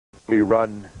we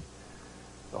run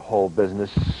the whole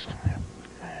business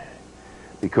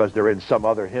because they're in some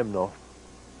other hymnal.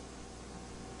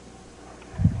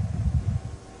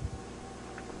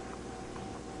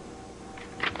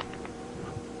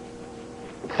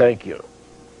 Thank you.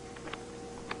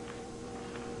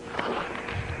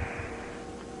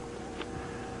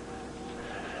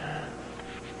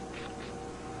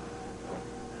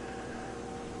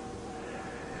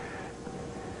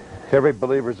 Every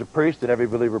believer is a priest, and every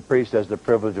believer priest has the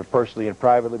privilege of personally and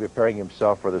privately preparing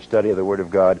himself for the study of the Word of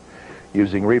God,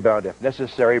 using rebound if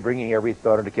necessary, bringing every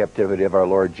thought into captivity of our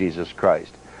Lord Jesus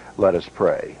Christ. Let us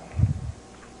pray.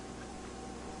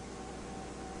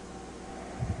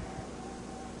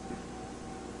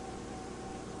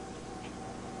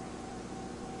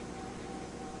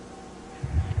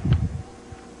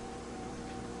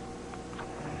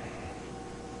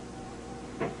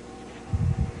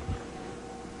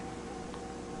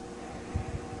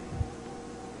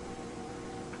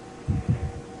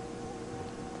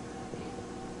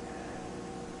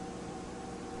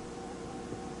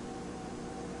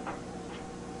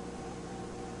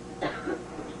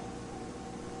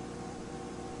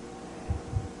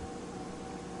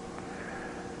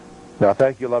 Now,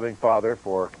 thank you, loving Father,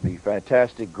 for the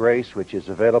fantastic grace which is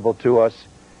available to us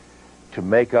to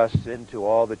make us into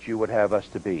all that you would have us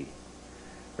to be.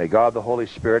 May God the Holy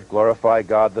Spirit glorify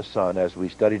God the Son as we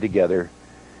study together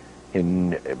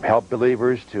and help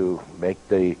believers to make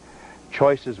the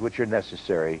choices which are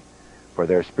necessary for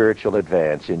their spiritual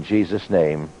advance. In Jesus'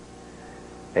 name,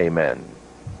 amen.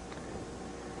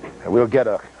 And we'll get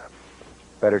a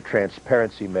better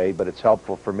transparency made, but it's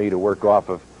helpful for me to work off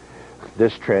of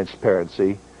this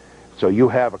transparency, so you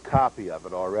have a copy of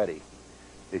it already.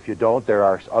 If you don't, there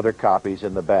are other copies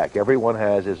in the back. Everyone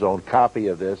has his own copy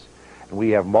of this, and we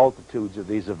have multitudes of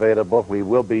these available. We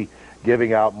will be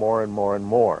giving out more and more and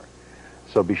more.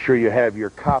 So be sure you have your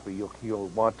copy. You'll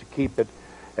want to keep it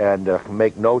and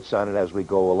make notes on it as we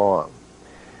go along.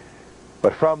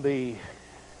 But we're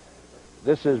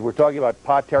talking about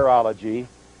paterology,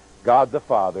 God the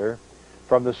Father,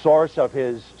 from the source of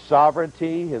his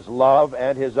sovereignty, his love,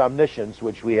 and his omniscience,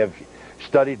 which we have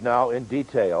studied now in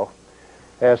detail,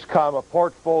 has come a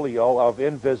portfolio of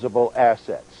invisible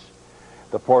assets.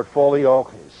 The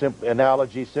portfolio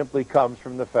analogy simply comes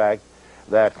from the fact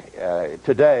that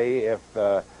today, if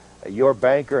your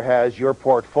banker has your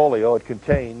portfolio, it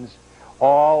contains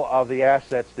all of the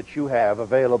assets that you have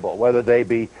available, whether they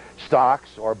be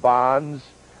stocks or bonds,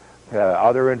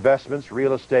 other investments,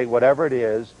 real estate, whatever it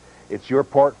is. It's your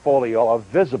portfolio of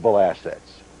visible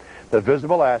assets, the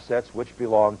visible assets which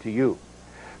belong to you,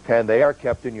 and they are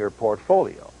kept in your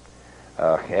portfolio.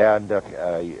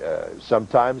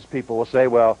 Sometimes people will say,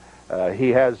 well,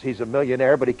 he's a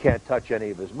millionaire, but he can't touch any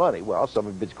of his money. Well, some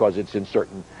of it's because it's in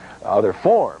certain other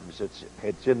forms.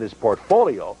 It's in this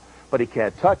portfolio, but he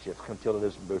can't touch it until it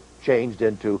is changed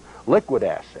into liquid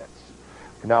assets.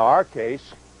 Now, our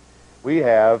case, we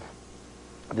have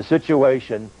the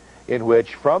situation in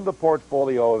which, from the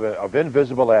portfolio of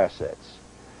invisible assets,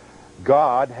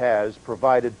 God has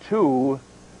provided two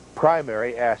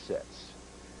primary assets.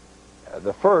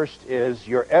 The first is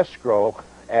your escrow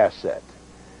asset.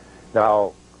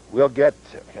 Now, we'll get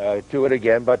to it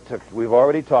again, but we've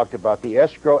already talked about the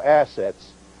escrow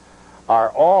assets are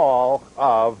all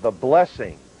of the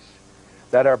blessings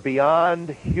that are beyond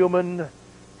human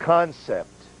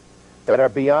concept, that are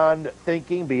beyond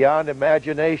thinking, beyond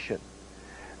imagination.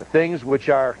 Things which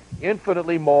are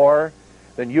infinitely more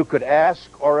than you could ask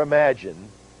or imagine,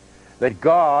 that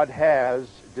God has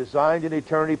designed in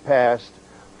eternity past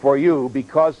for you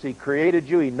because he created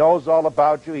you. He knows all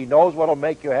about you. He knows what will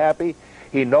make you happy.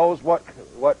 He knows what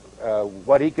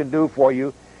he can do for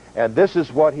you, and this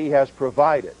is what he has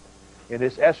provided in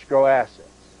his escrow assets.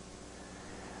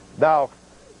 Now,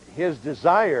 his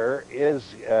desire is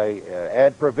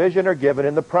and provision are given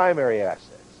in the primary assets.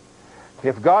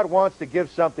 If God wants to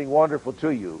give something wonderful to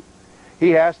you,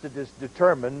 he has to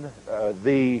determine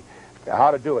how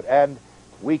to do it. And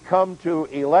we come to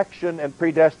election and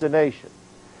predestination.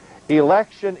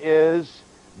 Election is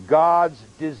God's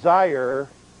desire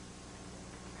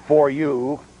for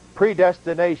you.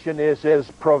 Predestination is his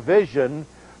provision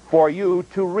for you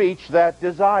to reach that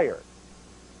desire.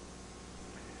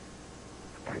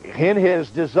 In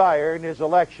his desire, in his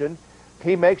election,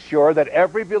 he makes sure that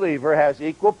every believer has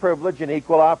equal privilege and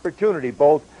equal opportunity,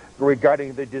 both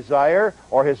regarding the desire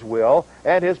or his will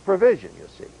and his provision, you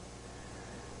see.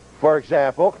 For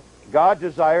example, God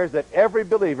desires that every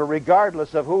believer,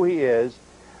 regardless of who he is,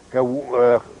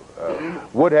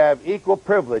 would have equal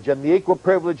privilege. And the equal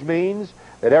privilege means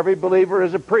that every believer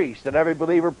is a priest, and every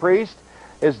believer priest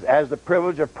has the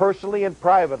privilege of personally and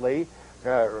privately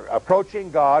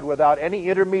approaching God without any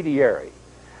intermediary.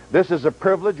 This is a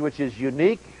privilege which is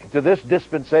unique to this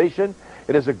dispensation.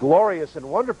 It is a glorious and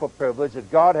wonderful privilege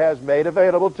that God has made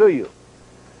available to you.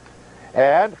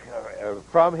 And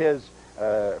from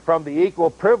the equal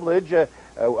privilege,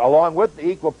 along with the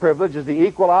equal privilege, is the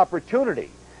equal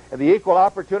opportunity. And the equal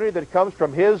opportunity that comes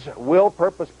from His will,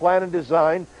 purpose, plan, and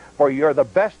design for the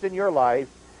best in your life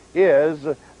is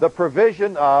the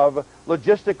provision of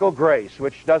logistical grace,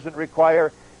 which doesn't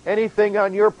require anything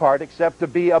on your part except to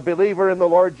be a believer in the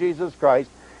Lord Jesus Christ,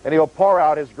 and He'll pour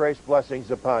out His grace blessings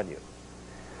upon you.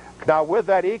 Now, with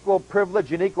that equal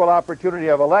privilege and equal opportunity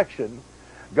of election,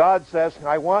 God says,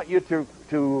 I want you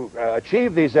to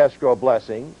achieve these escrow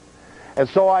blessings, and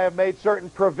so I have made certain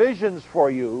provisions for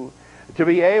you to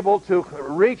be able to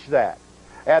reach that.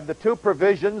 And the two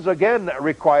provisions, again,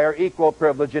 require equal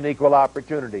privilege and equal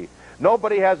opportunity.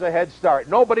 Nobody has a head start.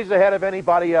 Nobody's ahead of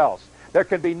anybody else. There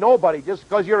can be nobody. Just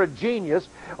because you're a genius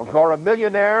or a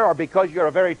millionaire or because you're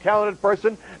a very talented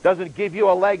person doesn't give you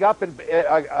a leg up in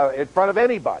front of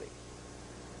anybody.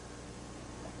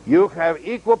 You have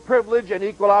equal privilege and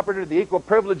equal opportunity. The equal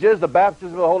privilege is the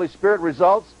baptism of the Holy Spirit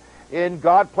results in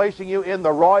God placing you in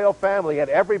the royal family, and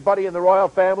everybody in the royal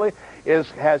family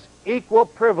has equal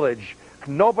privilege.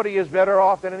 Nobody is better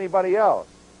off than anybody else.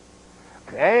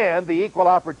 And the equal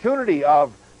opportunity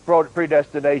of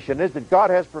predestination is that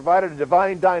God has provided a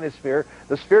divine dynasphere,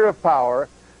 the sphere of power,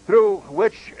 through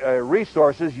which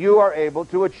resources you are able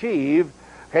to achieve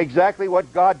exactly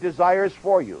what God desires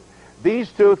for you.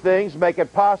 These two things make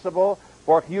it possible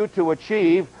for you to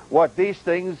achieve what these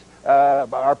things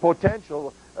are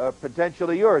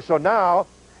potentially yours. So now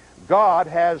God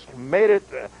has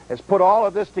has put all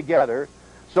of this together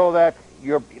so that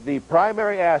the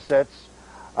primary assets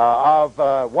of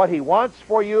what He wants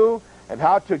for you and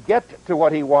how to get to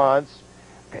what He wants,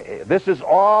 this is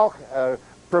all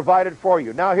provided for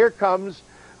you. Now here comes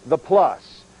the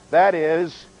plus. That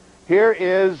is, here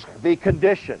is the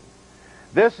condition.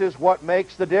 This is what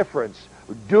makes the difference.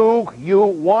 Do you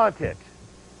want it?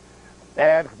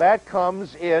 And that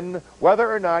comes in whether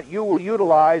or not you will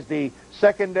utilize the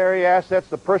secondary assets,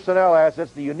 the personnel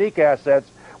assets, the unique assets,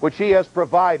 which He has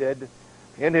provided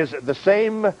in the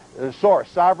same source.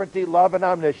 Sovereignty, love, and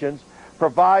omniscience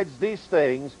provides these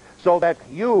things so that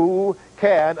you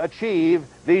can achieve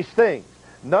these things.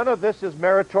 None of this is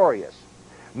meritorious.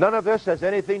 None of this has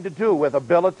anything to do with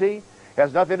ability,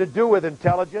 has nothing to do with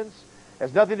intelligence,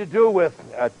 has nothing to do with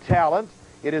talent.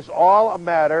 It is all a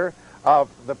matter of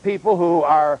the people who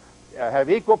have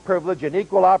equal privilege and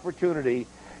equal opportunity,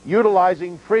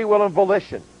 utilizing free will and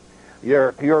volition.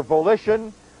 Your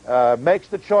volition makes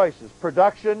the choices.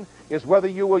 Production is whether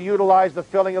you will utilize the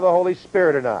filling of the Holy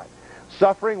Spirit or not.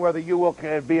 Suffering, whether you will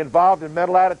be involved in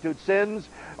mental attitude sins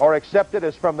or accept it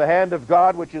as from the hand of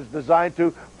God, which is designed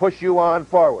to push you on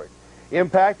forward.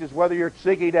 Impact is whether you're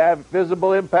seeking to have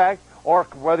visible impact or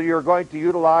whether you're going to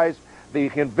utilize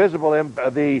the invisible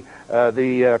impact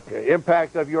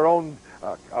of your own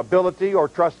ability or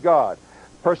trust God.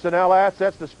 Personnel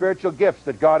assets, the spiritual gifts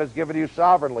that God has given you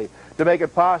sovereignly to make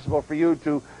it possible for you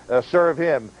to serve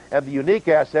Him. And the unique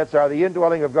assets are the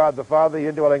indwelling of God the Father, the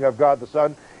indwelling of God the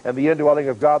Son, and the indwelling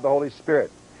of God the Holy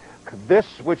Spirit. This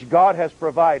which God has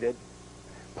provided,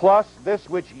 plus this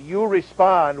which you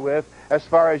respond with as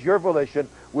far as your volition,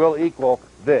 will equal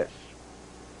this.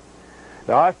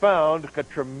 Now, I found a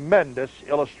tremendous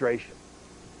illustration.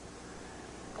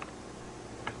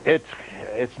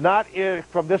 It's not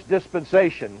from this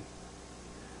dispensation,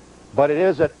 but it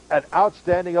is an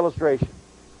outstanding illustration.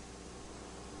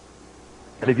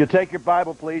 And if you take your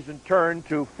Bible, please, and turn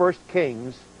to 1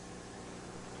 Kings,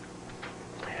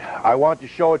 I want to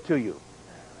show it to you.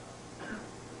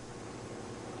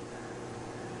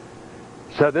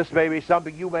 So this may be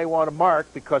something you may want to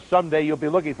mark because someday you'll be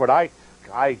looking for it.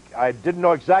 I didn't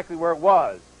know exactly where it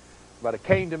was, but it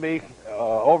came to me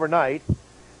overnight,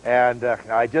 and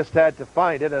I just had to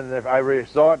find it, and if I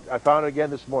saw it, I found it again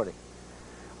this morning.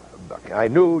 I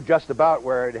knew just about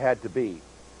where it had to be.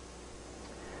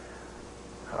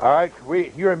 All right,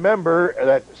 you remember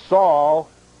that Saul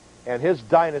and his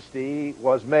dynasty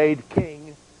was made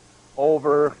king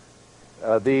over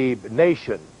the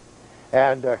nation,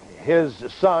 and his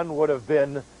son would have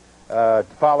been,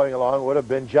 following along, would have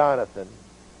been Jonathan.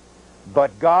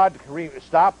 But God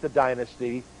stopped the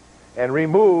dynasty and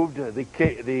removed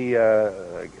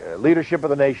the leadership of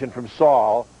the nation from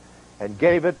Saul and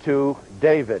gave it to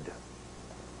David.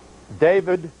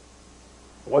 David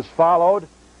was followed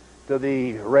to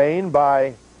the reign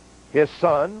by his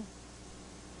son.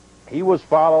 He was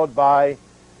followed by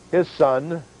his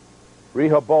son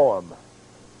Rehoboam.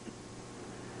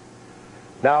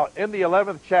 Now, in the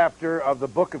 11th chapter of the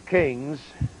book of Kings,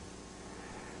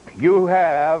 you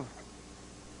have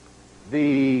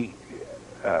the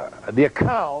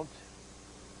account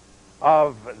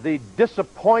of the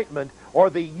disappointment or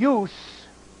the use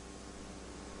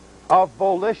of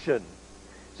volition.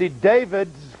 See,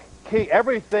 David's key,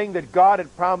 everything that God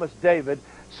had promised David,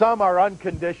 some are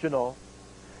unconditional,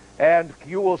 and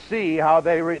you will see how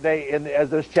as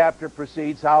this chapter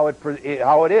proceeds, how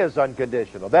it is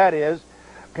unconditional. That is,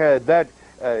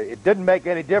 it didn't make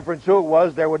any difference who it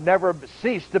was. There would never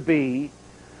cease to be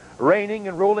reigning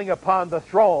and ruling upon the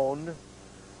throne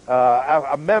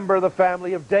a member of the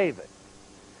family of David.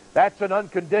 That's an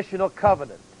unconditional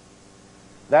covenant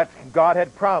that God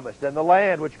had promised, and the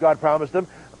land which God promised them,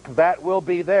 that will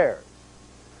be theirs.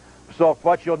 So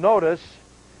what you'll notice,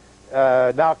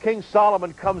 now King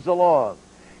Solomon comes along.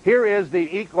 Here is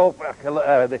the equal,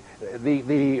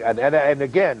 and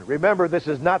again, remember, this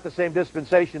is not the same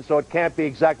dispensation, so it can't be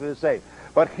exactly the same.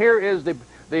 But here is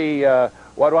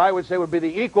what I would say would be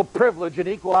the equal privilege and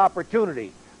equal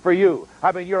opportunity for you.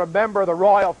 I mean, you're a member of the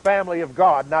royal family of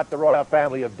God, not the royal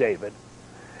family of David.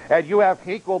 And you have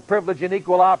equal privilege and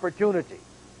equal opportunity.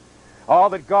 All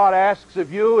that God asks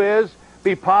of you is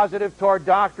be positive toward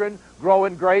doctrine, grow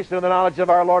in grace and in the knowledge of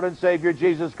our Lord and Savior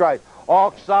Jesus Christ.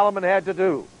 All Solomon had to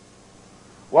do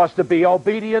was to be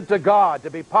obedient to God, to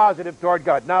be positive toward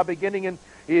God. Now, beginning in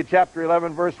chapter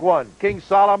 11, verse 1, King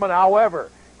Solomon,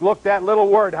 however, look, that little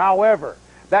word, however,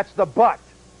 that's the but.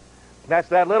 That's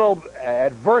that little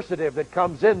adversative that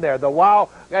comes in there, the wow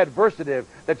adversative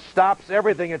that stops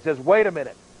everything and says, wait a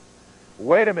minute.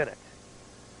 Wait a minute.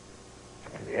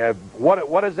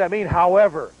 What does that mean,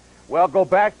 however? Well, go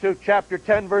back to chapter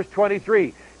 10, verse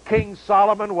 23. King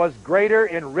Solomon was greater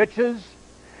in riches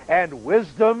and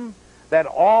wisdom than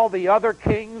all the other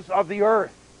kings of the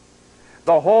earth.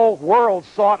 The whole world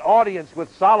sought audience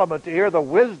with Solomon to hear the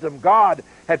wisdom God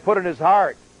had put in his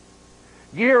heart.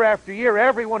 Year after year,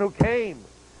 everyone who came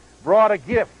brought a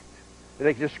gift.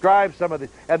 They describe some of the,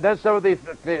 and then some of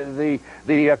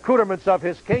the accoutrements of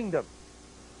his kingdom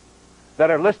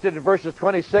that are listed in verses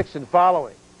 26 and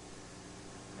following.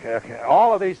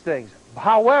 All of these things.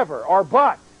 However, or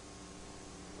but,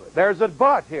 there's a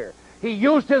but here. He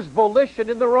used his volition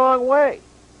in the wrong way.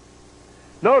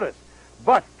 Notice,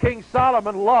 but King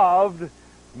Solomon loved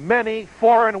many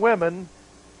foreign women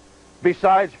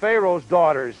besides Pharaoh's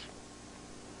daughters.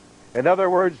 In other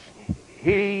words,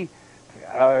 he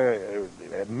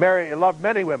loved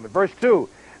many women. Verse 2,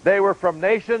 they were from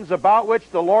nations about which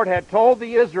the Lord had told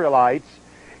the Israelites,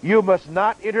 you must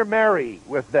not intermarry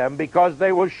with them, because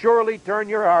they will surely turn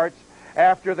your hearts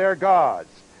after their gods.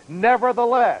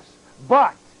 Nevertheless,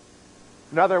 but,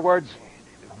 in other words,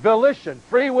 volition,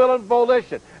 free will and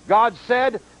volition. God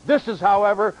said, this is,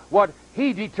 however, what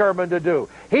he determined to do.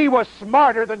 He was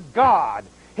smarter than God.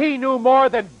 He knew more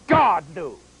than God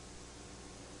knew.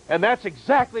 And that's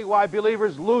exactly why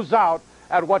believers lose out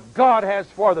at what God has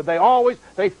for them.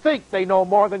 They think they know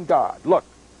more than God. Look,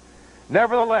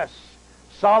 nevertheless,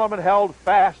 Solomon held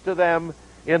fast to them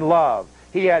in love.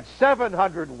 He had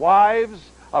 700 wives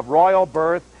of royal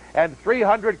birth and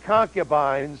 300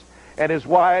 concubines, and his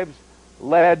wives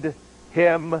led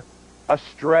him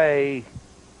astray.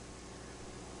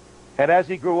 And as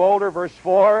he grew older, verse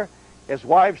 4, his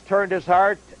wives turned his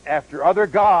heart after other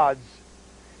gods,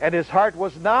 and his heart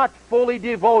was not fully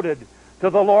devoted to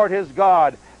the Lord his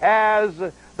God, as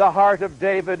the heart of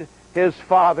David his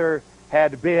father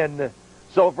had been.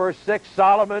 So verse 6,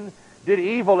 Solomon did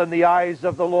evil in the eyes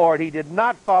of the Lord. He did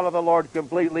not follow the Lord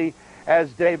completely,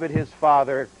 as David his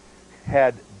father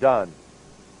had done.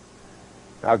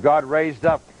 Now God raised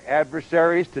up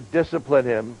adversaries to discipline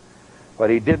him,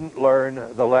 but he didn't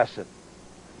learn the lesson.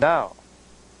 Now,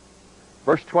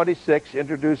 verse 26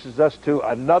 introduces us to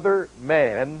another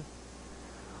man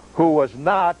who was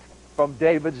not from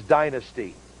David's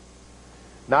dynasty.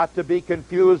 Not to be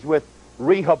confused with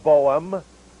Rehoboam.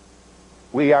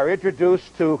 We are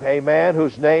introduced to a man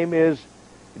whose name is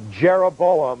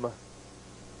Jeroboam.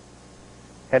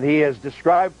 And he is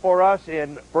described for us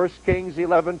in 1 Kings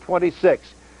 11:26.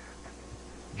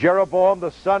 Jeroboam,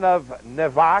 the son of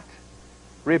Nevat,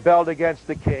 rebelled against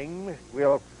the king.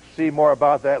 We'll see more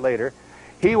about that later.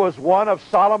 He was one of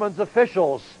Solomon's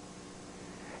officials,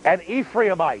 an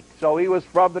Ephraimite. So he was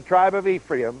from the tribe of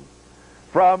Ephraim,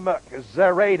 from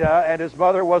Zereda, and his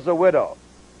mother was a widow.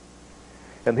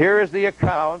 And here is the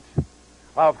account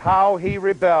of how he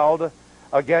rebelled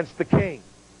against the king,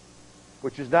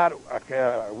 which is not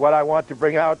what I want to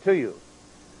bring out to you.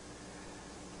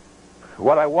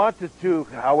 What I wanted to,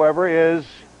 however, is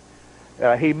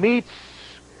he meets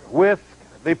with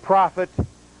the prophet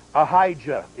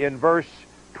Ahijah in verse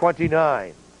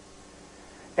 29.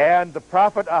 And the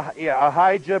prophet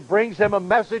Ahijah brings him a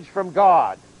message from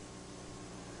God.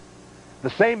 The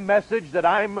same message that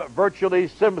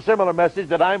similar message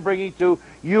that I'm bringing to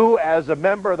you as a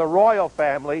member of the royal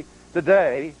family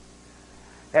today.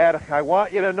 And I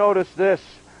want you to notice this,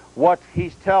 what he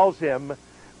tells him.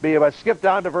 Skip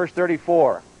down to verse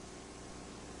 34.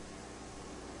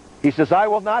 He says, I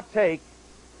will not take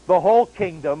the whole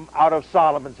kingdom out of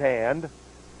Solomon's hand.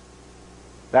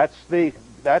 That's the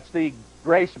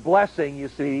grace blessing, you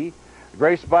see.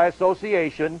 Grace by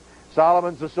association.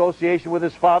 Solomon's association with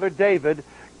his father David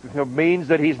means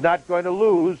that he's not going to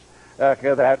lose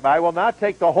that. I will not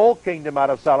take the whole kingdom out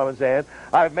of Solomon's hand.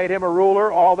 I've made him a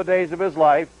ruler all the days of his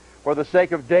life for the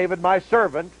sake of David my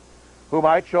servant, whom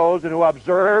I chose and who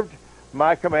observed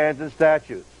my commands and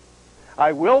statutes.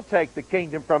 I will take the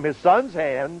kingdom from his son's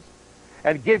hands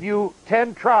and give you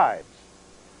 10 tribes.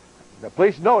 Now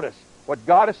please notice what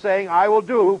God is saying I will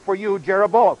do for you,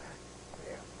 Jeroboam.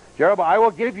 Jeroboam, I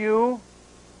will give you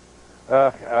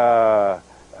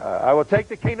I will take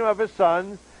the kingdom of his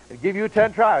son and give you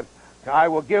 10 tribes. I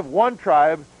will give 1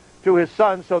 tribe to his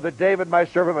son so that David my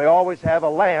servant may always have a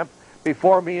lamp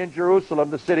before me in Jerusalem,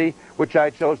 the city which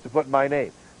I chose to put my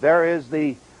name. There is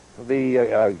the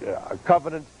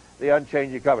covenant, the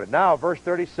unchanging covenant. Now, verse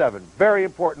 37, very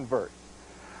important verse.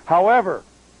 However,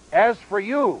 as for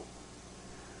you,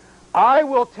 I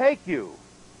will take you.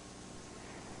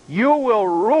 You will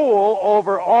rule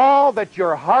over all that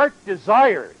your heart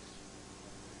desires.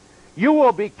 You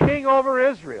will be king over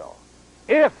Israel.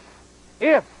 If,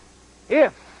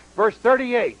 verse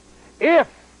 38, if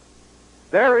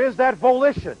there is that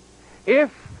volition, if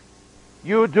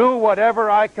you do whatever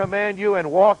I command you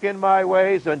and walk in my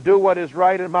ways and do what is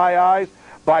right in my eyes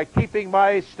by keeping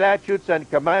my statutes and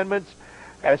commandments,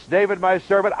 as David my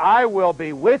servant, I will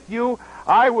be with you.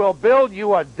 I will build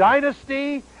you a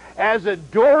dynasty as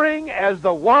enduring as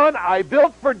the one I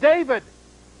built for David.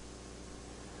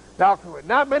 Now,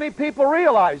 not many people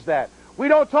realize that. We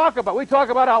talk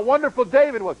about how wonderful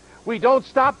David was. We don't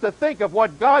stop to think of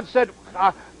what God said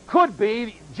could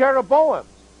be Jeroboam.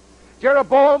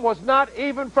 Jeroboam was not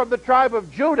even from the tribe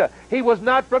of Judah. He was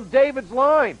not from David's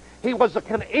line. He was an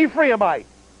Ephraimite.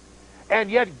 And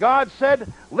yet God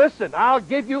said, listen, I'll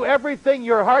give you everything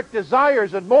your heart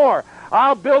desires and more.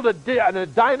 I'll build a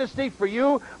dynasty for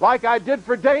you like I did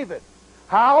for David.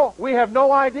 How? We have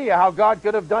no idea how God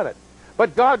could have done it.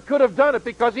 But God could have done it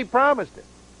because he promised it.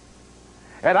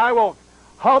 And I will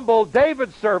humble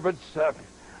David's servants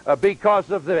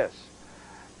because of this.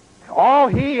 All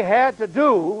he had to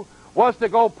do was to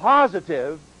go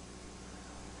positive,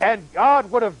 and God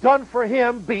would have done for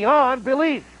him beyond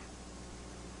belief.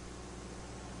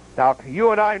 Now,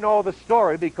 you and I know the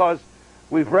story because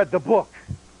we've read the book.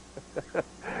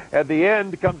 And the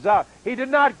end comes out. He did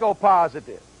not go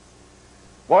positive.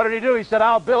 What did he do? He said,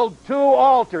 I'll build 2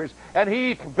 altars. And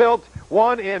he built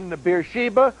one in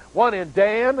Beersheba, one in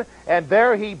Dan, and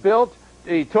there he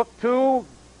took 2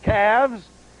 calves,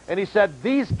 and he said,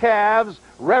 these calves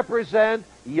represent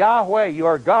Yahweh,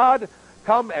 your God.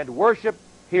 Come and worship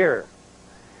here.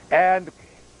 And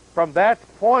from that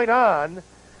point on,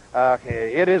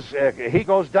 he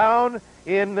goes down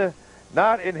in,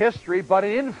 not in history, but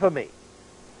in infamy.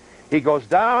 He goes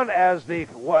down as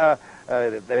from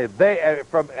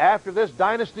after this,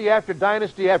 dynasty after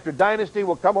dynasty after dynasty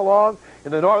will come along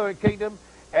in the northern kingdom,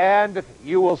 and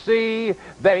you will see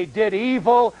they did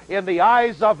evil in the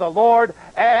eyes of the Lord,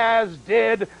 as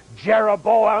did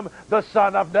Jeroboam the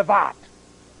son of Nebat.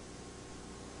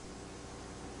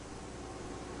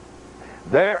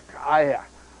 There, I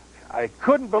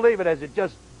couldn't believe it as it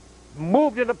just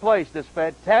moved into place, this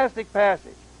fantastic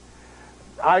passage.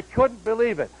 I couldn't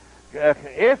believe it.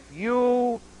 If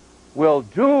you will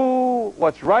do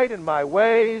what's right in my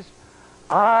ways,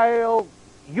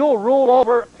 you'll rule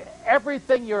over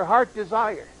everything your heart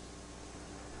desires.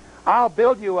 I'll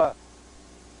build you a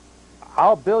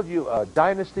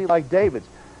dynasty like David's.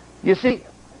 You see,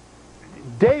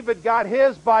 David got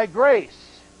his by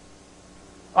grace,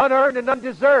 unearned and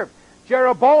undeserved.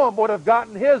 Jeroboam would have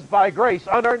gotten his by grace,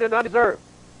 unearned and undeserved.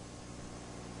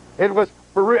 It was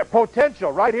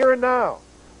potential right here and now.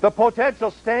 The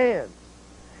potential stands,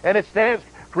 and it stands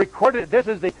recorded. This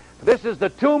is the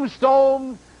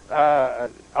tombstone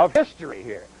of history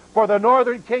here for the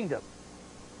northern kingdom.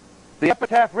 The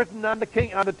epitaph written on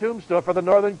the tombstone for the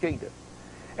northern kingdom.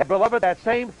 And beloved, that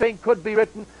same thing could be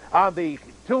written on the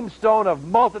tombstone of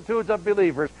multitudes of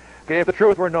believers if the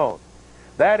truth were known.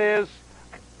 That is,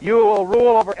 you will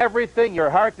rule over everything your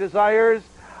heart desires.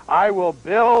 I will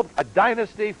build a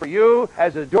dynasty for you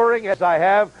as enduring as I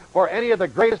have for any of the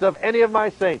greatest of any of my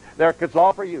saints. It's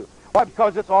all for you. Why?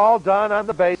 Because it's all done on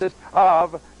the basis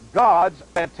of God's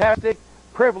fantastic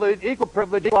privilege, equal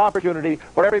opportunity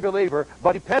for every believer,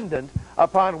 but dependent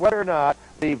upon whether or not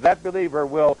that believer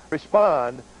will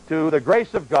respond to the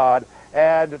grace of God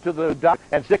and to the doctrine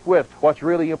and stick with what's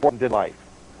really important in life.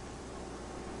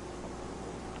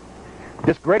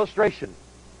 This great illustration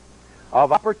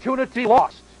of opportunity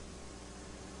lost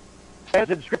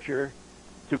stands in Scripture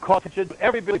to call attention to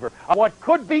every believer on what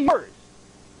could be yours.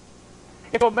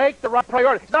 It will make the right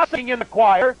priority. It's not singing in the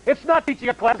choir. It's not teaching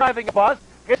a class, driving a bus.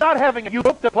 It's not having a youth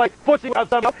group to play footsie without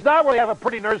somebody else. It's not where they have a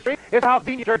pretty nursery. It's how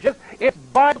convenient church is. It's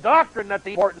Bible doctrine that's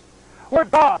the important.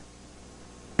 Word God.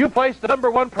 You place the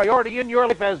number one priority in your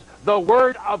life as the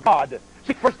Word of God.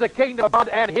 Seek first the kingdom of God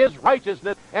and His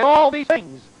righteousness, and all these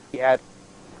things He adds.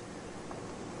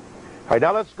 All right,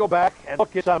 now let's go back and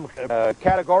look at some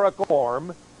categorical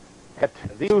form at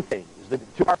these two things, the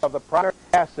two parts of the primary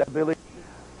asset of belief.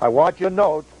 I want you to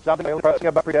note something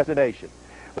about predestination.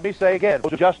 Let me say again,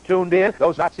 those who just tuned in,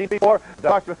 those not seen before, the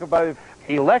doctrine about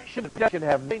election and predestination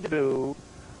have nothing to do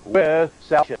with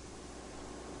salvation.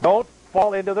 Don't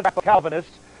fall into the trap of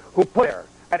Calvinists who put there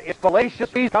that it's fallacious,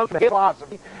 comes from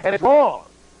philosophy, and it's wrong.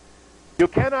 You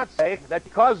cannot say that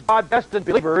because God destined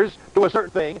believers to a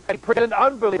certain thing, and He predestined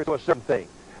unbelievers to a certain thing.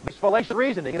 It's fallacious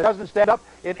reasoning, and it doesn't stand up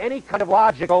in any kind of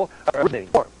logical reasoning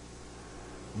form.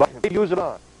 But we use it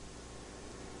on.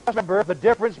 Remember, the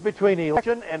difference between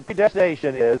election and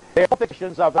predestination is they are both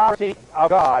expressions of the sovereignty of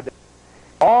God.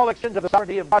 All expressions of the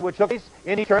sovereignty of God which took place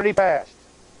in eternity past.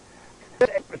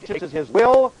 This is His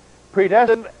will.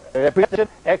 Predestination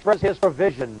expresses His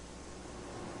provision.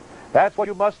 That's what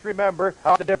you must remember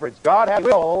about the difference. God has a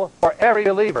will for every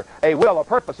believer. A will, a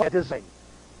purpose, a design.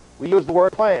 We use the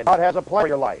word plan. God has a plan for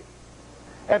your life.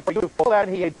 And for you to fulfill that,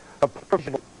 He had a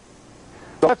provision.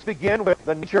 So let's begin with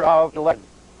the nature of election.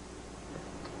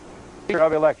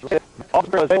 Of election.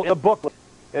 The booklet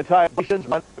entitled Galatians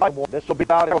 1. This will be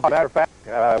about, as a matter of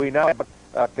fact, we now have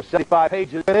 75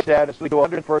 pages finished, and it's to do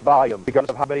 101st volume because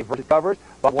of how many verses it covers,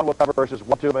 but one will cover verses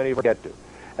 1 too many to get to.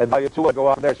 And volume 2 will go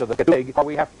on there so they get big, or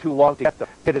we have too long to get them.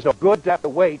 It is no good to have to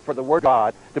wait for the Word of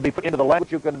God to be put into the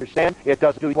language you can understand. It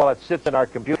doesn't do you while it sits in our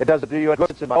computer. It doesn't do you good. It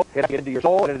sits in my soul. It gets into your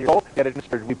soul, and into your soul, get it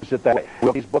administered. We sit that way.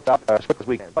 We'll get these books out as quick as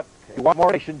we can. But if you want more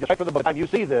information, just wait for the time you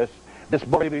see this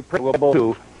book may be printed. We'll be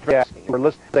able to asking for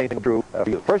listening to anything true for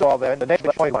you. First of all, then, the next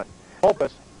point one,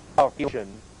 focus of election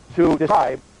to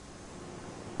describe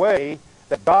the way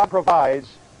that God provides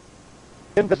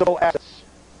invisible assets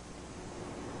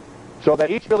so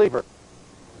that each believer,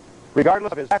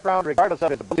 regardless of his background, regardless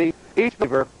of his ability, each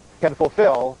believer can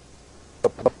fulfill the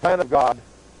plan of God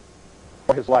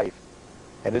for his life.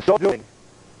 And in so doing,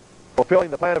 fulfilling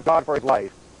the plan of God for his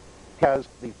life has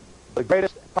the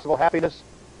greatest possible happiness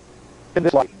in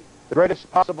this life, the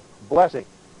greatest possible blessing,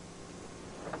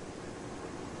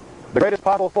 the greatest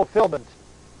possible fulfillment,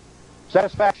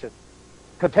 satisfaction,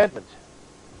 contentment,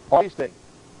 all these things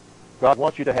God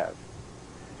wants you to have.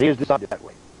 He has designed it that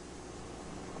way.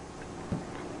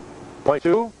 Point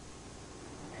 2.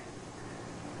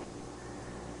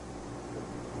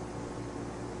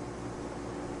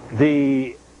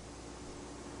 The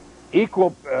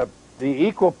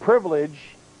equal privilege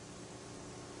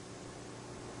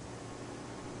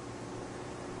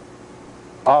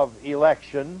of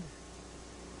election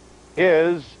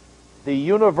is the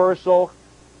universal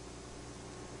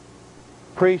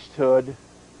priesthood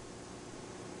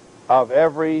of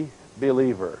every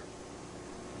believer.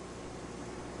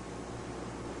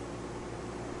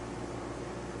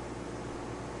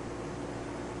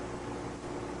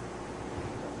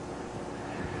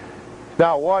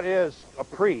 Now, what is a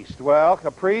priest? Well, a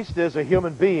priest is a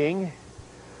human being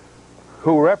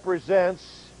who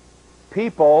represents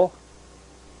people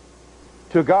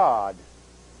to God.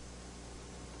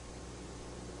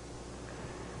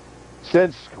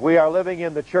 Since we are living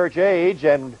in the church age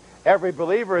and every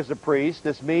believer is a priest,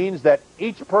 this means that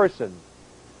each person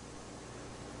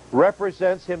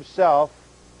represents himself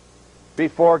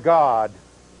before God.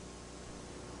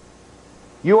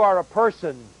 You are a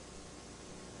person,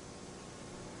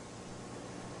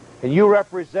 and you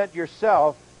represent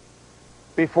yourself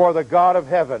before the God of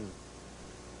heaven.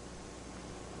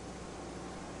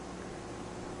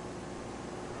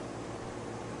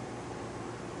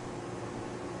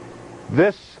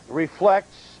 This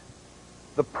reflects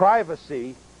the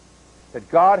privacy that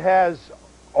God has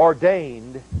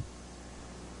ordained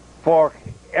for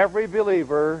every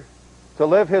believer to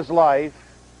live his life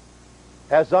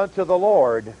as unto the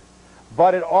Lord,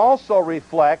 but it also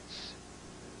reflects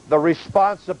the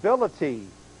responsibility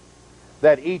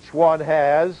that each one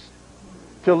has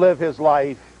to live his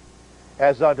life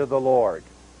as unto the Lord.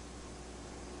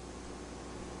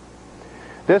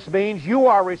 This means you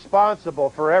are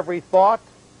responsible for every thought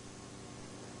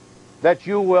that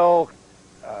you will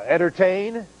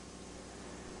entertain,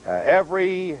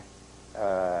 every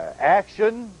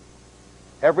action,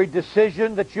 every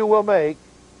decision that you will make.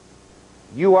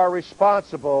 You are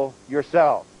responsible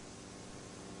yourself.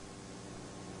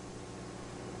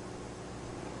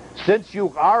 Since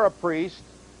you are a priest,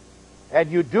 and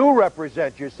you do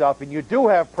represent yourself, and you do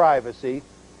have privacy,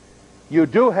 you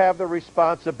do have the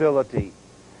responsibility.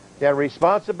 And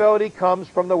responsibility comes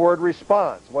from the word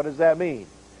response. What does that mean?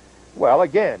 Well,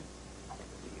 again,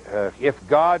 if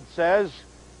God says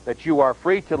that you are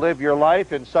free to live your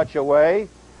life in such a way,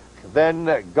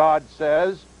 then God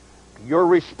says your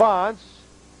response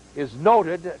is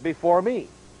noted before me.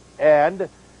 And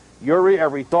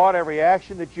every thought, every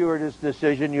action that you or this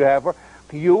decision you have,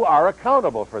 you are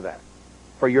accountable for that,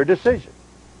 for your decision.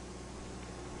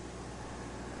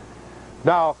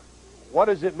 Now, what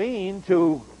does it mean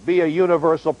to be a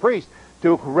universal priest,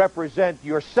 to represent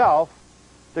yourself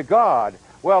to God?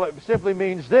 Well, it simply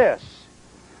means this,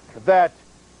 that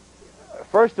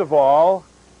first of all,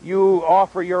 you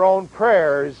offer your own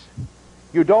prayers.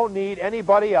 You don't need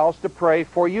anybody else to pray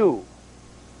for you.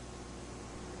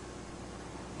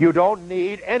 You don't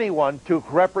need anyone to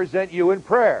represent you in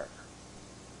prayer.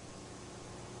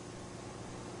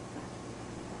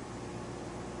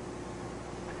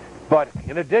 But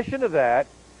in addition to that,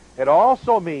 it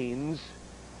also means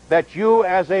that you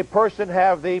as a person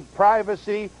have the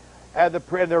privacy and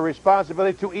the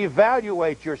responsibility to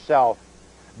evaluate yourself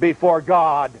before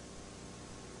God.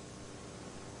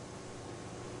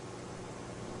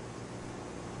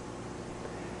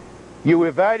 You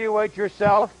evaluate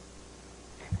yourself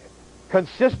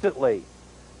consistently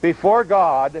before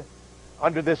God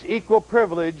under this equal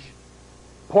privilege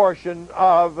portion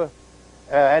of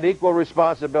an equal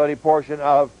responsibility portion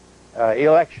of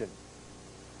election.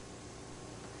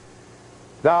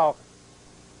 Now,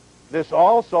 this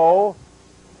also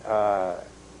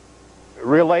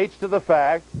relates to the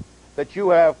fact that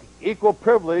you have equal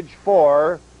privilege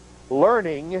for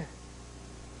learning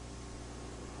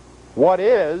what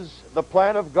is the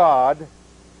plan of God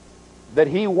that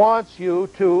He wants you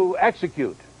to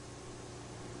execute.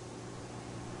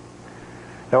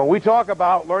 Now, when we talk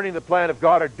about learning the plan of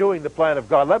God or doing the plan of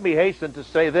God, let me hasten to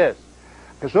say this.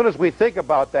 As soon as we think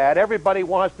about that, everybody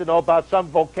wants to know about some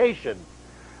vocation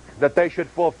that they should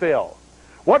fulfill.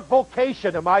 What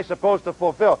vocation am I supposed to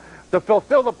fulfill? To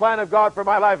fulfill the plan of God for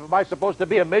my life, am I supposed to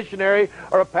be a missionary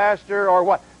or a pastor or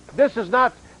what? This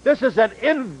is an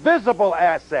invisible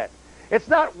asset. It's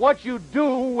not what you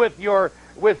do with the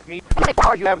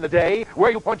hours you have in the day, where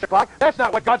you punch your clock. That's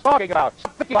not what God's talking about.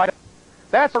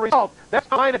 That's a result. That's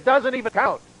mine. It doesn't even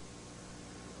count.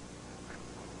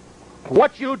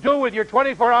 What you do with your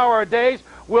 24-hour days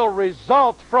will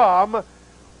result from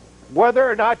whether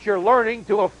or not you're learning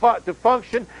to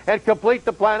function and complete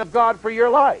the plan of God for your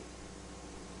life.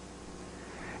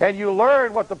 And you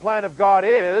learn what the plan of God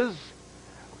is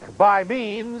by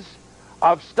means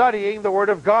of studying the Word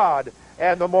of God.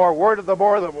 And the more of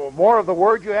the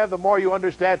Word you have, the more you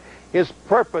understand His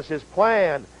purpose, His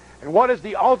plan. And what is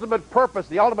the ultimate purpose,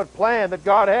 the ultimate plan that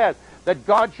God has? That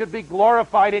God should be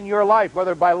glorified in your life,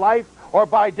 whether by life or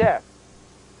by death.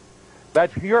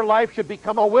 That your life should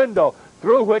become a window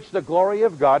through which the glory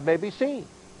of God may be seen.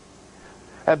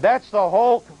 And that's the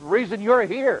whole reason you're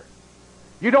here.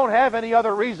 You don't have any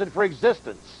other reason for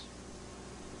existence.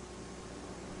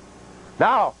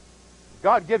 Now,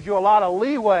 God gives you a lot of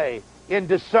leeway in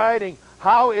deciding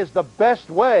how is the best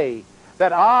way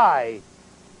that I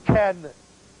can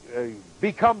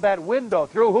become that window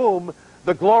through whom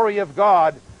the glory of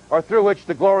God, or through which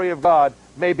the glory of God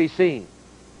may be seen.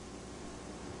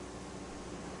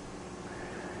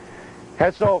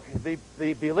 And so the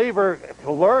believer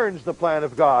learns the plan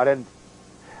of God, and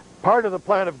part of the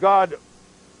plan of God,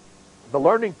 the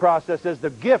learning process, is the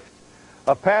gift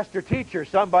of pastor-teacher,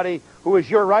 somebody who is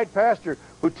your right pastor,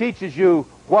 who teaches you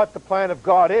what the plan of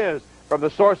God is from the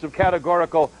source of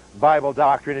categorical Bible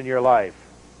doctrine in your life.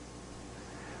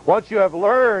 Once you have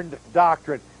learned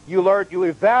doctrine, you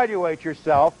evaluate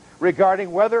yourself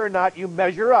regarding whether or not you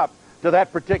measure up to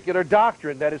that particular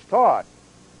doctrine that is taught.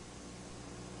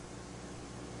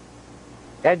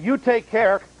 And you take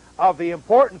care of the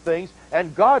important things,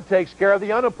 and God takes care of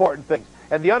the unimportant things.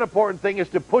 And the unimportant thing is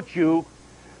to put you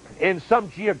in some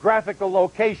geographical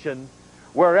location,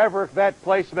 wherever that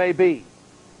place may be.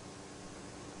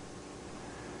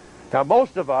 Now,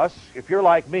 most of us, if you're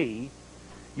like me,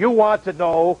 You want to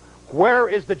know where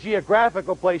is the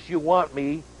geographical place you want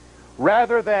me,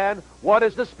 rather than what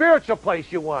is the spiritual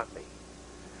place you want me.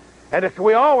 And if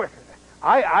we always,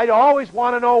 I always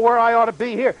want to know where I ought to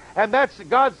be here. And that's,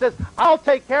 God says, I'll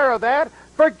take care of that.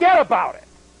 Forget about it.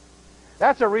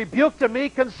 That's a rebuke to me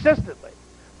consistently.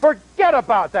 Forget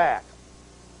about that.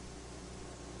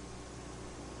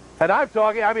 And I'm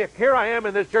talking, I mean, here I am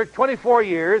in this church 24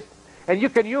 years,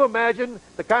 and can you imagine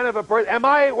the kind of a person, am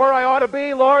I where I ought to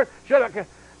be, Lord?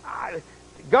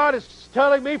 God is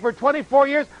telling me for 24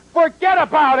 years, forget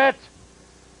about it.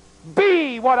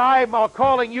 Be what I'm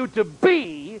calling you to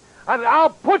be, and I'll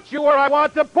put you where I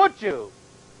want to put you.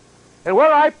 And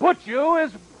where I put you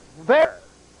is there.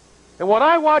 And when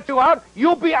I want you out,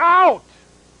 you'll be out.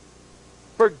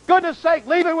 For goodness sake,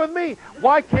 leave it with me.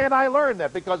 Why can't I learn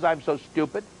that? Because I'm so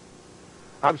stupid.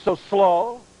 I'm so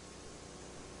slow.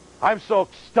 I'm so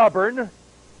stubborn.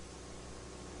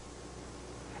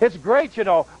 It's great, you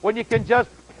know, when you can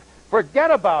just forget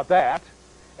about that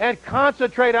and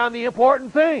concentrate on the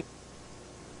important thing.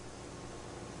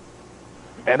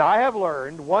 And I have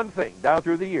learned one thing down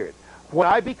through the years. When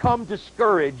I become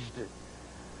discouraged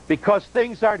because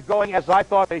things aren't going as I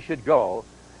thought they should go,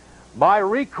 my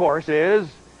recourse is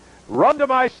run to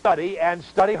my study and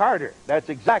study harder. That's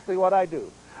exactly what I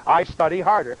do. I study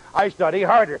harder. I study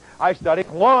harder. I study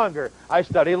longer. I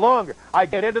study longer. I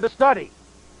get into the study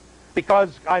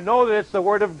because I know that it's the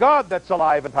Word of God that's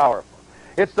alive and powerful.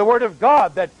 It's the Word of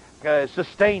God that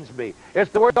sustains me.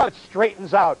 It's the Word of God that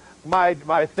straightens out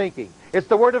my thinking. It's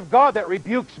the Word of God that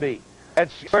rebukes me and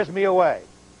scares me away.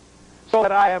 So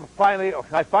that I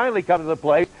finally come to the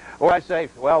place where I say,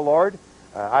 well, Lord,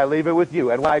 I leave it with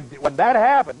you. And when that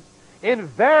happens,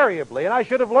 invariably, and I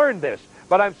should have learned this,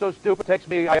 but I'm so stupid, it takes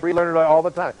me, I relearn it all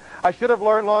the time. I should have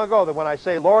learned long ago that when I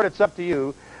say, Lord, it's up to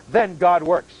you, then God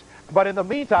works. But in the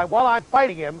meantime, while I'm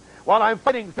fighting him, while I'm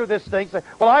fighting through this thing, say,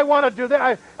 well, I want to do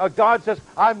that, God says,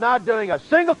 I'm not doing a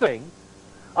single thing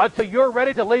until you're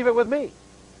ready to leave it with me.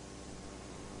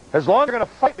 As long as you're going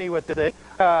to fight me with the thing,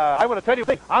 I want to tell you,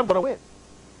 I'm going to win.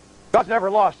 God's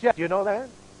never lost yet. Do you know that?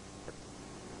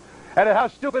 And how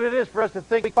stupid it is for us to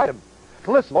think we fight him.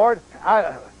 Listen, Lord,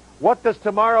 what does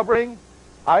tomorrow bring?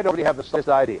 I don't really have the slightest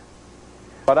idea.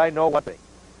 But I know one thing.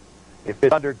 If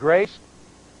it's under grace,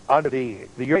 under the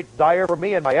great desire for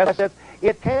me and my assets,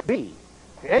 it can't be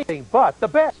anything but the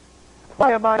best.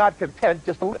 Why am I not content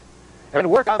just to live and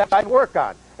work on that side and work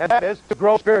on? And that is to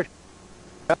grow spiritually.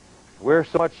 We're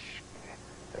so much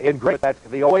ingrained. That's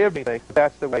the way of me thing.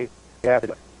 That's the way you have to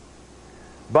do it.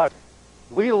 But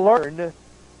we learn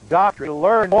doctrine. We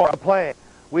learn more of the plan.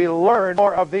 We learn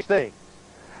more of these things.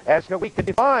 As we can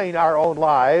define our own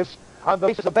lives on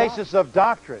the basis of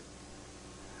doctrine,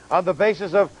 on the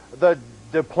basis of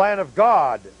the plan of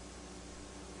God.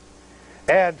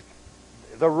 And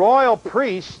the royal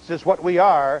priests is what we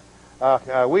are.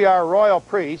 We are royal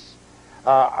priests.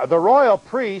 The royal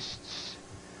priests'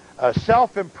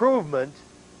 self-improvement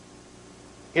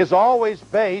is always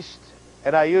based,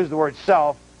 and I use the word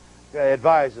self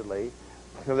advisedly,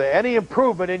 any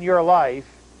improvement in your life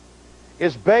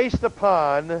is based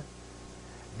upon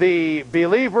the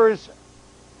believer's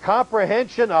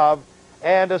comprehension of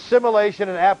and assimilation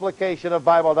and application of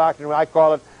Bible doctrine. I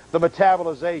call it the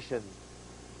metabolization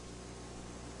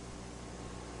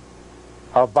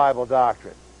of Bible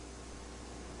doctrine.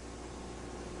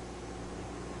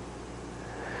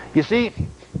 You see,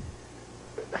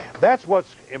 that's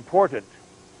what's important.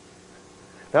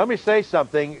 Now, let me say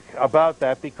something about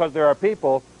that, because there are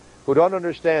people who don't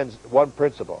understand one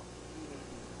principle.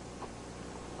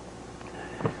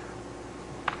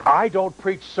 I don't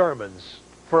preach sermons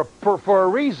for a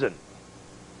reason.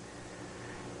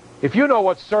 If you know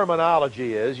what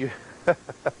sermonology is,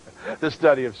 the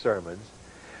study of sermons,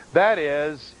 that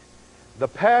is, the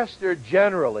pastor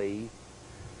generally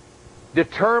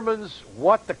determines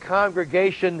what the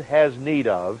congregation has need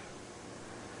of.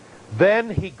 Then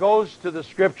he goes to the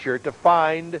Scripture to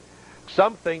find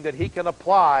something that he can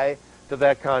apply to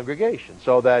that congregation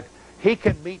so that he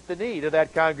can meet the need of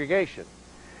that congregation.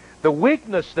 The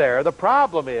weakness there, the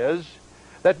problem is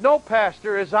that no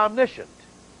pastor is omniscient.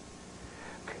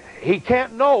 He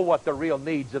can't know what the real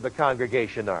needs of the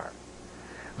congregation are.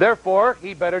 Therefore,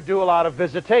 he better do a lot of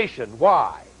visitation.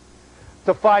 Why?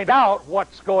 To find out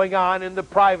what's going on in the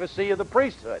privacy of the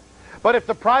priesthood. But if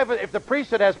the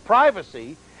priesthood has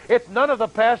privacy, it's none of the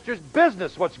pastor's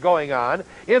business what's going on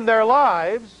in their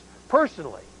lives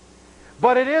personally.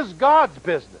 But it is God's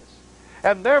business.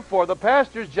 And therefore, the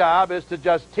pastor's job is to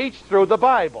just teach through the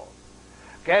Bible.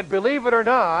 And believe it or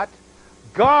not,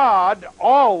 God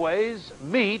always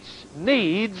meets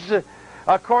needs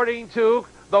according to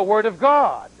the Word of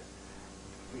God.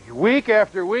 Week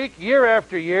after week, year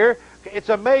after year, it's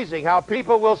amazing how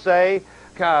people will say,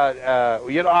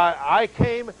 I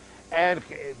came and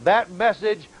that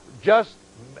message just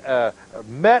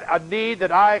met a need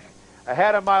that I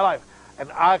had in my life. And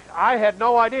I had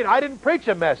no idea. I didn't preach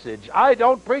a message. I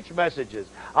don't preach messages.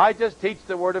 I just teach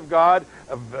the Word of God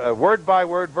word by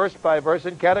word, verse by verse,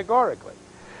 and categorically.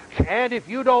 And if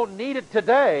you don't need it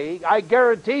today, I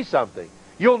guarantee something.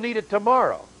 You'll need it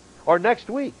tomorrow or next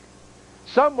week.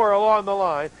 Somewhere along the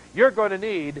line, you're going to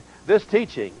need this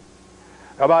teaching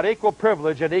about equal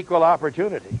privilege and equal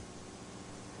opportunity.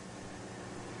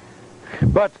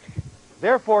 But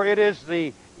therefore, it is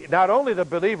not only the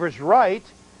believer's right,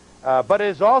 but it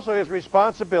is also his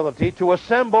responsibility to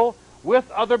assemble with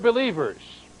other believers,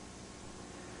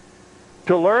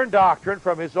 to learn doctrine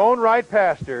from his own right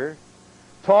pastor,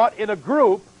 taught in a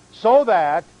group, so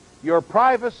that your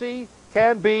privacy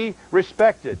can be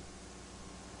respected.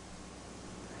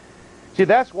 See,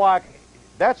 that's why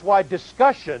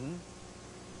discussion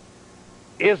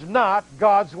is not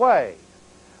God's way.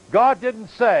 God didn't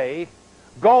say,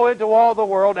 go into all the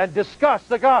world and discuss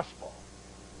the gospel.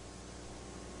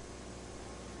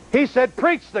 He said,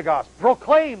 preach the gospel,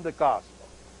 proclaim the gospel.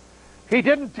 He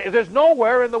didn't, there's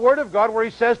nowhere in the Word of God where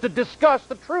he says to discuss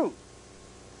the truth.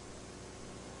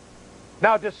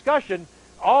 Now, discussion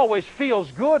always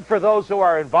feels good for those who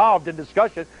are involved in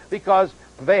discussion because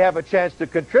they have a chance to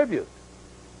contribute.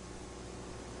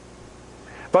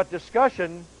 But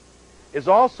discussion is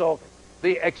also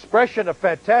the expression of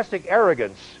fantastic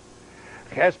arrogance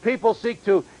as people seek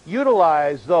to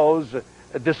utilize those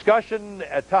discussion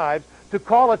at times to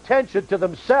call attention to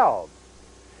themselves.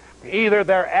 Either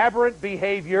their aberrant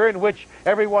behavior, in which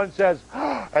everyone says,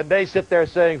 and they sit there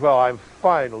saying, well, I'm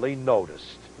finally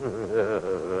noticed.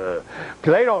 They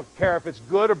don't care if it's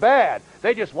good or bad.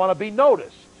 They just want to be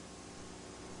noticed.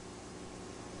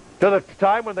 To the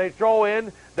time when they throw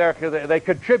in, they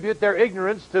contribute their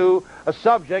ignorance to a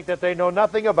subject that they know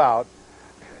nothing about,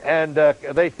 and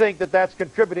they think that that's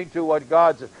contributing to what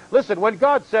God says. Listen, when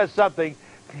God says something,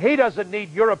 He doesn't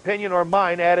need your opinion or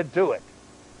mine added to it.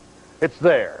 It's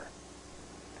there.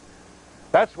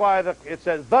 That's why it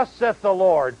says, thus saith the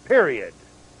Lord, period.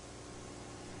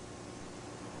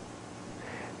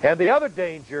 And the other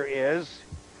danger is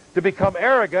to become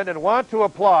arrogant and want to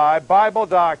apply Bible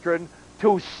doctrine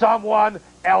to someone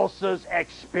else's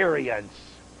experience.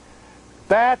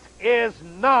 That is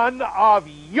none of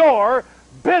your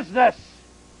business.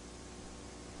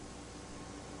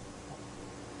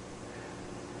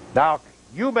 Now,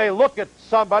 you may look at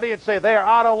somebody and say they're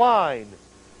out of line.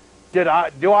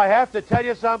 Do I have to tell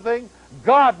you something?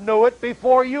 God knew it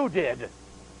before you did.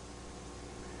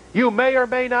 You may or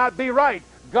may not be right.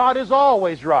 God is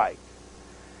always right.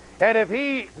 And if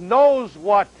He knows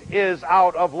what is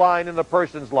out of line in a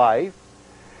person's life,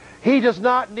 He does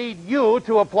not need you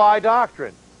to apply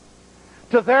doctrine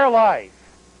to their life.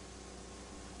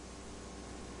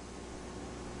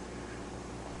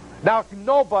 Now,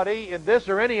 nobody in this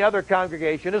or any other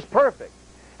congregation is perfect.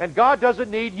 And God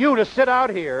doesn't need you to sit out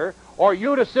here, or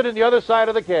you to sit on the other side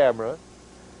of the camera,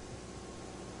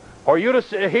 or you to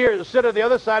sit on the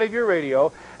other side of your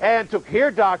radio, and to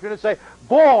hear doctrine and say,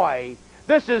 boy,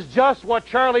 this is just what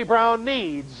Charlie Brown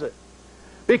needs.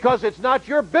 Because it's not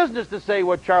your business to say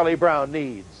what Charlie Brown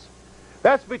needs.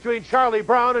 That's between Charlie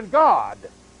Brown and God.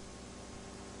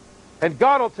 And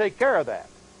God will take care of that.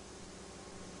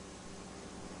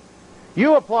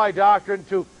 You apply doctrine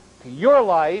to your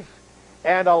life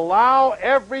and allow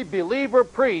every believer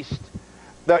priest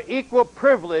the equal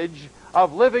privilege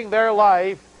of living their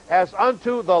life as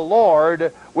unto the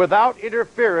Lord without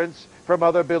interference from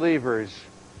other believers.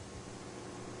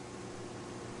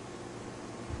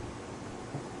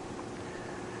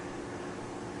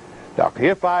 Now,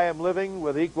 if I am living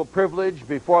with equal privilege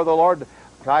before the Lord,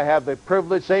 I have the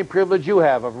privilege, same privilege you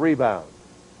have of rebound.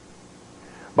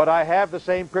 But I have the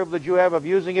same privilege you have of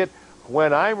using it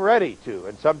when I'm ready to.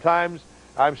 And sometimes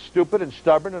I'm stupid and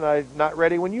stubborn and I'm not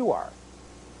ready when you are.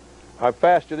 I'm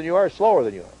faster than you are, slower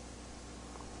than you are.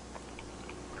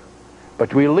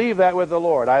 But we leave that with the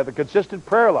Lord. I have a consistent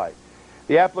prayer life,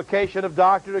 the application of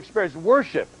doctrine, experience,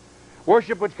 worship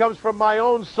which comes from my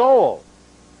own soul,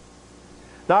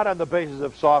 not on the basis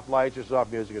of soft lights or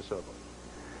soft music or so forth.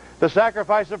 The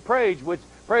sacrifice of praise,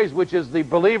 which is the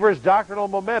believer's doctrinal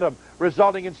momentum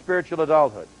resulting in spiritual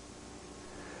adulthood.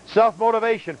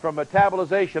 Self-motivation from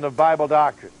metabolization of Bible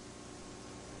doctrine.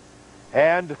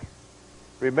 And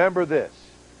remember this,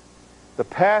 the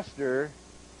pastor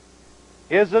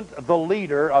isn't the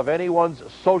leader of anyone's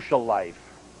social life.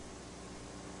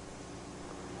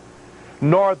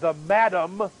 nor the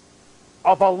madam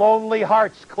of a Lonely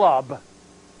Hearts Club,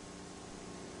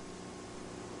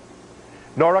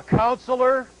 nor a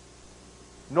counselor,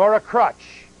 nor a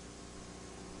crutch.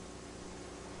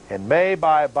 And may,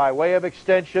 by way of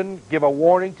extension, give a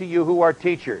warning to you who are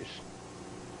teachers.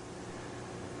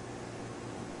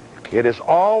 It is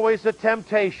always a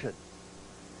temptation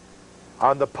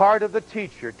on the part of the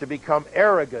teacher to become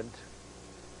arrogant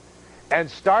and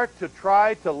start to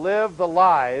try to live the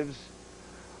lives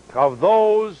of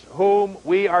those whom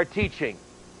we are teaching.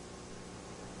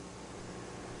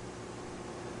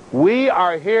 We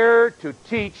are here to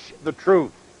teach the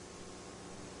truth.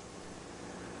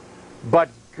 But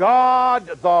God,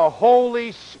 the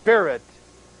Holy Spirit,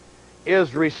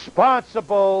 is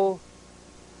responsible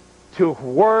to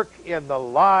work in the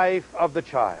life of the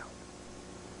child.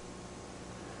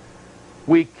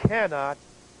 We cannot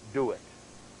do it.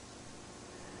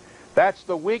 That's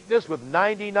the weakness with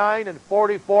 99 and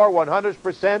 44,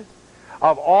 100%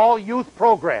 of all youth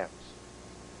programs.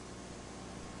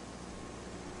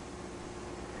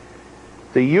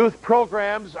 The youth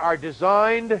programs are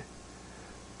designed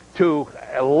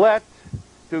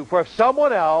for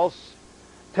someone else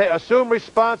to assume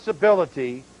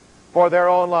responsibility for their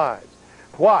own lives.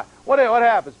 Why? What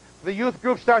happens? The youth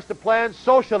group starts to plan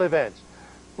social events.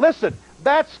 Listen,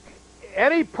 that's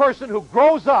any person who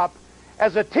grows up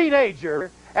as a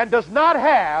teenager and does not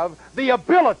have the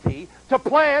ability to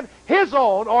plan his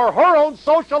own or her own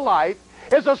social life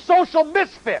is a social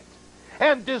misfit.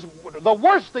 And the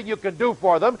worst thing you can do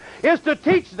for them is to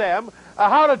teach them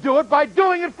how to do it by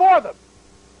doing it for them.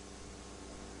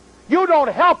 You don't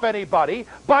help anybody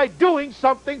by doing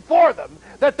something for them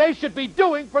that they should be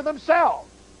doing for themselves.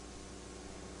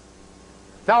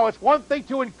 Now, it's one thing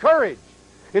to encourage.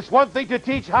 It's one thing to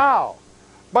teach how.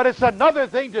 But it's another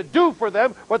thing to do for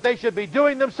them what they should be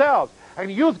doing themselves.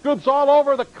 And youth groups all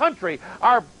over the country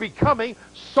are becoming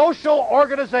social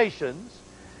organizations,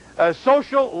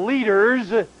 social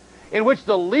leaders, in which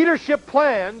the leadership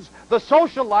plans the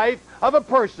social life of a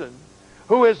person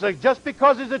who is, just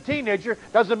because he's a teenager,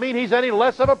 doesn't mean he's any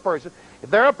less of a person. If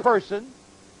they're a person,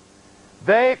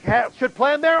 they should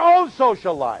plan their own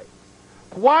social life.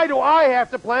 Why do I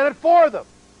have to plan it for them?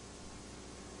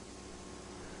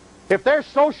 If they're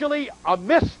socially a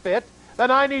misfit,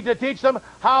 then I need to teach them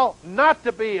how not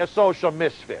to be a social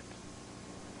misfit.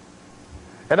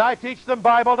 And I teach them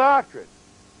Bible doctrine.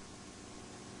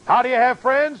 How do you have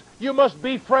friends? You must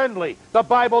be friendly. The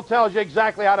Bible tells you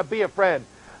exactly how to be a friend.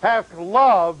 Have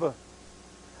love.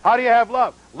 How do you have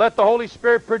love? Let the Holy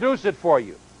Spirit produce it for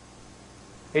you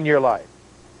in your life.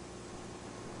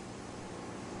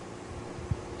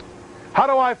 How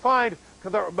do I find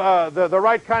the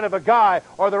right kind of a guy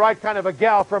or the right kind of a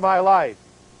gal for my life?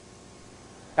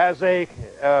 As if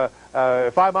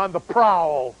I'm on the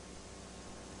prowl,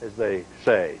 as they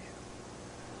say.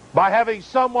 By having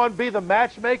someone be the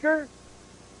matchmaker?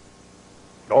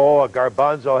 Oh,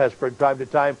 Garbanzo has from time to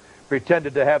time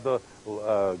pretended to have the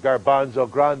Garbanzo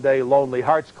Grande Lonely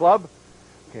Hearts Club.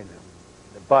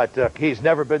 But he's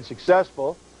never been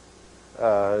successful,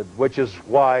 which is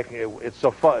why it's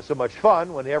so much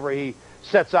fun whenever he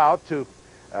sets out to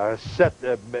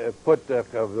put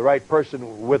the right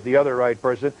person with the other right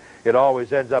person. It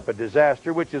always ends up a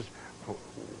disaster, which is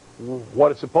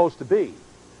what it's supposed to be.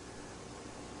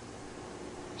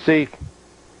 See,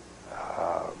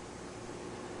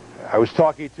 I was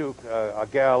talking to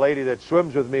a lady that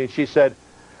swims with me, and she said,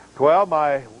 well,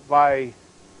 my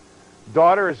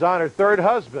daughter is on her third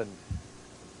husband.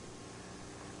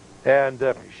 And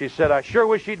she said, I sure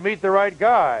wish she'd meet the right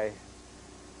guy.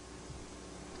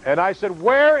 And I said,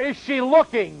 where is she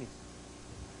looking?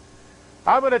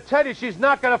 I'm going to tell you, she's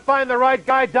not going to find the right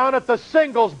guy down at the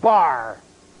singles bar.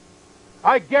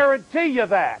 I guarantee you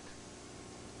that.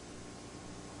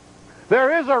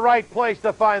 There is a right place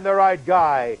to find the right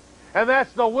guy, and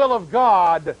that's the will of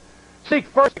God. Seek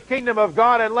first the kingdom of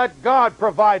God and let God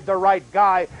provide the right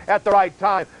guy at the right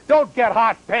time. Don't get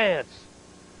hot pants.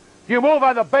 You move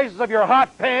on the basis of your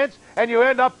hot pants, and you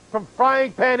end up from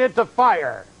frying pan into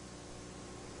fire.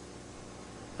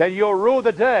 Then you'll rue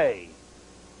the day.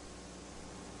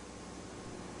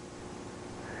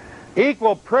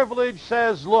 Equal privilege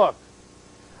says, look,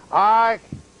 I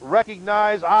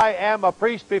recognize I am a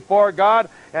priest before God,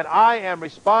 and I am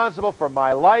responsible for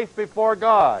my life before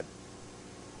God.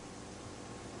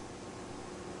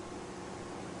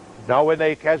 Now,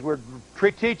 as we're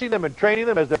teaching them and training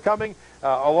them as they're coming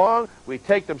along, we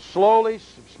take them slowly,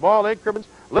 small increments,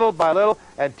 little by little,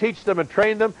 and teach them and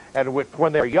train them. And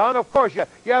when they're young, of course,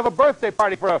 you have a birthday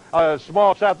party for a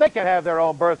small child. They can have their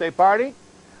own birthday party.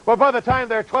 Well, by the time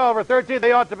they're 12 or 13,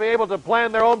 they ought to be able to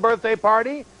plan their own birthday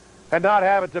party and not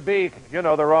have it to be, you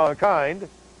know, the wrong kind.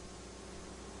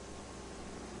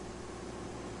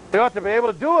 They ought to be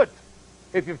able to do it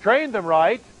if you've trained them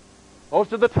right.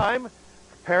 Most of the time,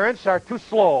 parents are too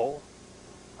slow.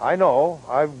 I know.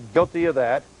 I'm guilty of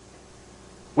that.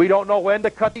 We don't know when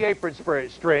to cut the apron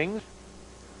strings.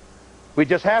 We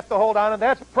just have to hold on, and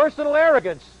that's personal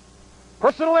arrogance.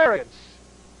 Personal arrogance.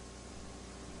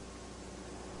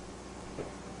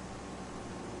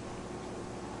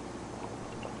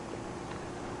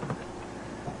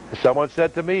 Someone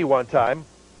said to me one time,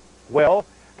 well,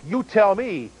 you tell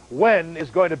me when is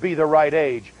going to be the right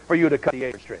age for you to cut the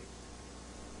apron string.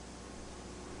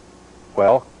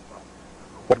 Well,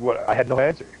 I had no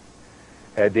answer.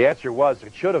 And the answer was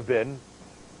it should have been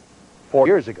 4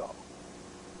 years ago.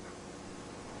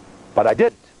 But I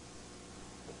didn't.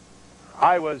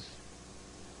 I was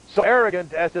so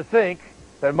arrogant as to think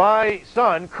that my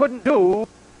son couldn't do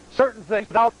certain things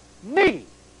without me.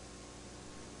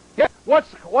 Yeah, what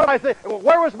I think?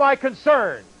 Where was my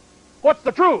concern? What's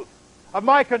the truth of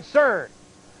my concern?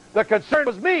 The concern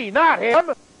was me, not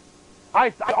him.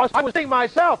 I was thinking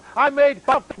myself. I made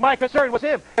my concern was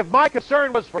him. If my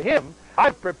concern was for him,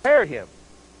 I'd prepared him.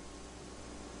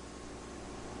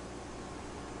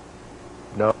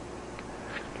 No.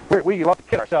 We love to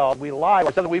kid ourselves. We lie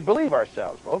ourselves. We believe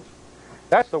ourselves, folks.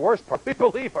 That's the worst part. We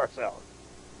believe ourselves.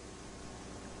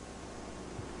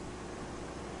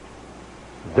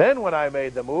 Then when I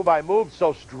made the move, I moved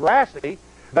so drastically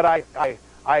that I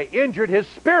injured his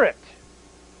spirit.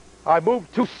 I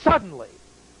moved too suddenly.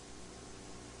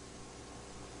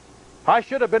 I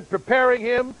should have been preparing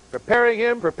him,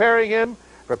 and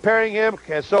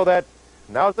so that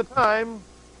now's the time.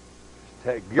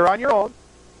 You're on your own.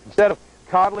 Instead of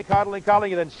coddling,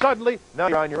 and then suddenly, now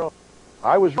you're on your own.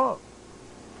 I was wrong.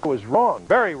 I was wrong,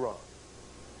 very wrong.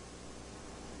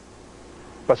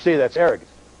 But see, that's arrogance.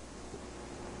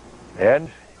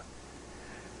 And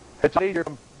it's easier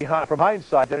from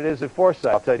hindsight than it is in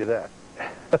foresight, I'll tell you that.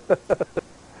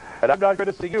 And I'm not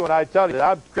criticizing you when I tell you that.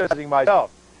 I'm criticizing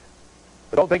myself.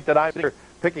 But don't think that I'm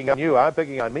picking on you. I'm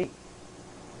picking on me.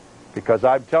 Because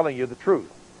I'm telling you the truth.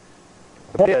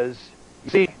 The point is,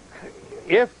 you see,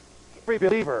 if every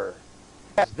believer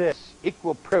has this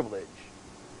equal privilege,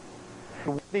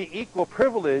 with the equal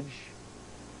privilege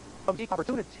of the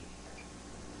opportunity.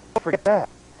 Don't forget that.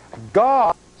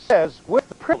 God says, with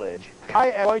the privilege,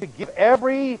 I am going to give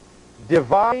every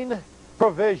divine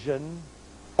provision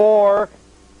for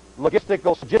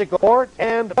logistical support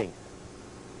and things.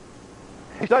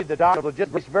 I studied the doctrine of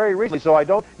logistics very recently, so I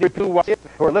don't need to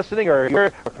who are listening or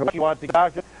hear what you want the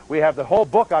doctrine. We have the whole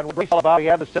book on grace all about. We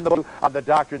have to send the book on the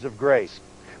doctrines of grace.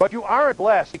 But you aren't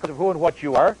blessed because of who and what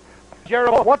you are.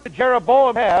 What did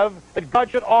Jeroboam have that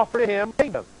God should offer to him?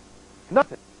 Kingdom.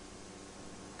 Nothing.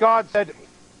 God said,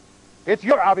 it's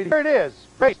your opportunity. Here it is.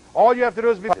 Grace. All you have to do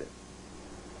is be blessed.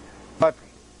 But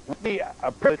with the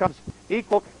privilege comes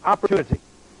equal opportunity.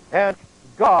 And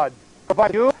God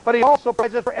provides you, but He also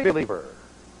provides it for every believer.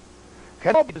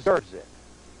 Nobody deserves it.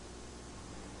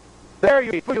 There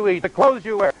you eat, food you eat, the clothes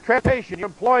you wear, transportation, your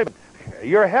employment,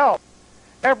 your health,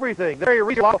 everything. The very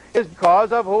reason is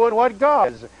because of who and what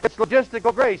God is. It's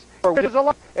logistical grace, for which is a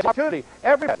lot. It's opportunity.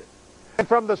 Everybody. And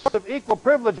from the source of equal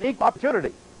privilege and equal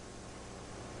opportunity.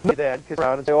 Then kiss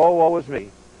around and say, oh, woe is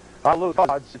me. I'll lose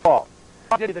God's fault.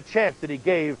 God didn't give the chance that He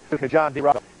gave to John D.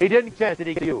 Roberts. He didn't give the chance that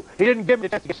He gave you. He didn't give me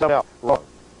the chance to give someone else. Wrong.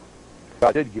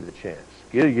 God did give you the chance.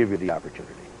 He did give you the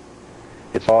opportunity.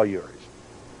 It's all yours.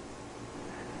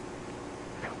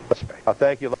 Let's pray. I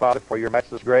thank you, Father, for your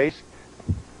matchless grace.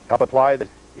 Help apply this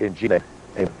in Jesus'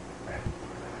 name. Amen.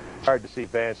 It's hard to see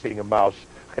Vance feeding a mouse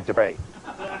and to pray.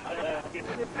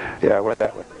 Yeah, I went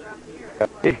that way.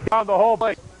 He found the whole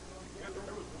place.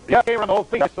 Yeah, came around the whole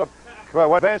thing. So,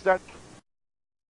 when Vance started